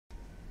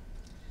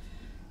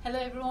Hello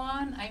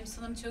everyone, I'm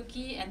Sonam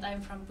Choki and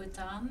I'm from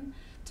Bhutan.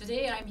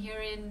 Today I'm here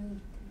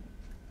in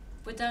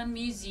Bhutan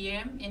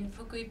Museum in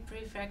Fukui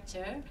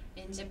Prefecture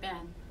in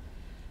Japan.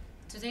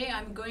 Today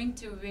I'm going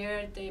to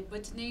wear the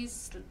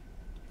Bhutanese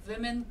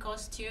women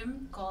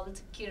costume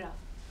called Kera.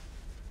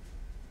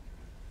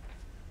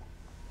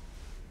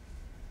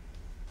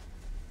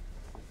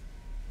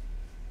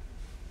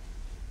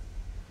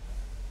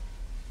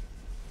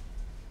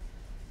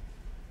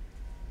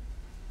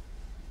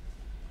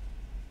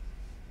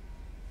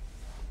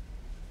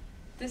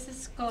 This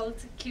is called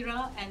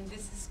Kera and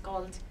this is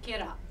called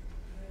Kera.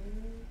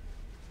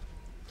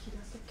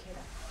 Kera to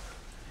Kera.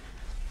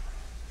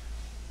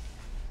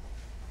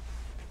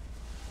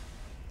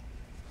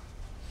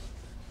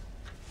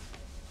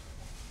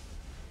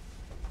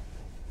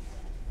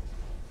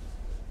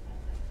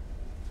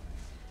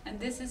 And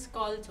this is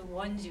called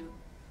Wongu.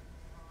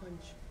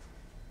 Punch.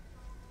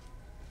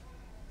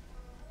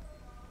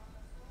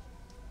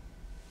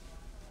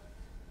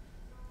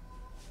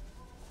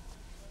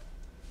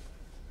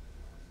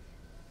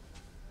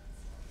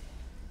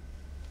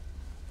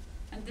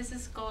 And this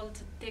is called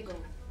Tego.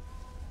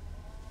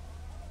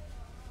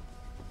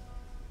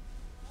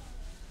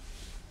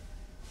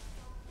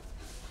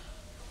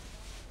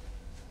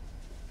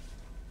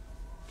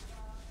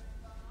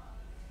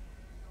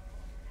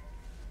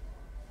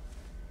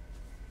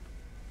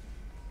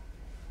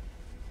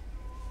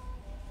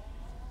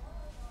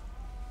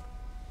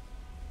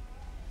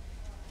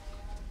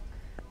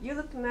 You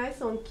look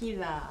nice on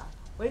Kera.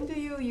 When do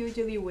you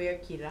usually wear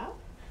Kera?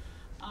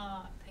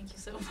 Thank you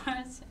so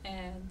much.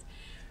 And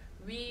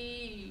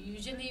we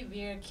usually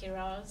wear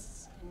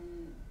Keras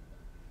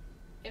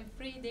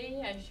every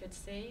day, I should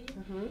say,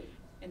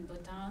 in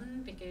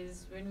Bhutan,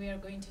 because when we are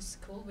going to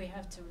school, we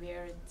have to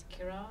wear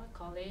Kera.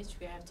 College,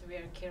 we have to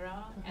wear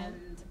Kera, and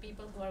the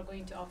people who are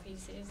going to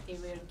offices, they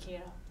wear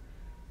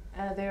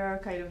Kera. They are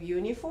kind of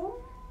uniform.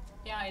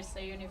 Yeah, it's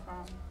a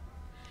uniform.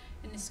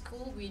 In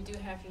school, we do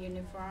have a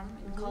uniform.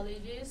 In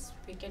colleges,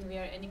 we can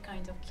wear any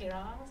kind of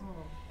Keras.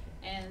 Oh,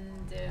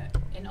 And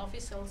in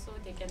office also,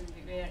 they can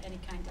wear any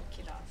kind of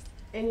Keras.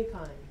 any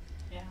kind.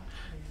 Yeah.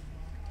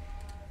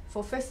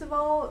 For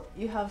festival,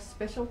 you have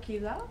special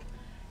Kera.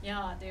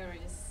 Yeah, there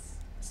is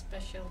a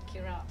special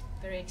Kera,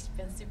 very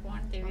expensive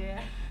one they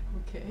wear.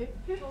 Okay.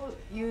 So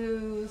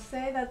you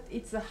say that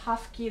it's a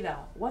half Kera.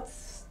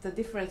 What's the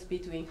difference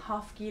between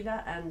half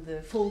Kera and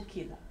the full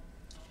Kera?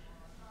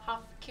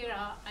 Half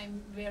Kera,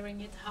 I'm wearing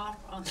it half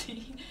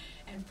only,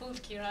 and full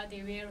Kera,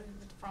 they wear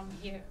it from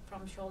here,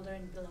 from shoulder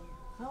and below.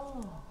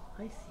 Oh,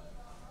 I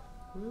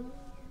see.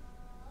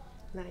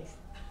 Nice.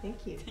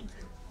 Thank you. Thank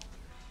you.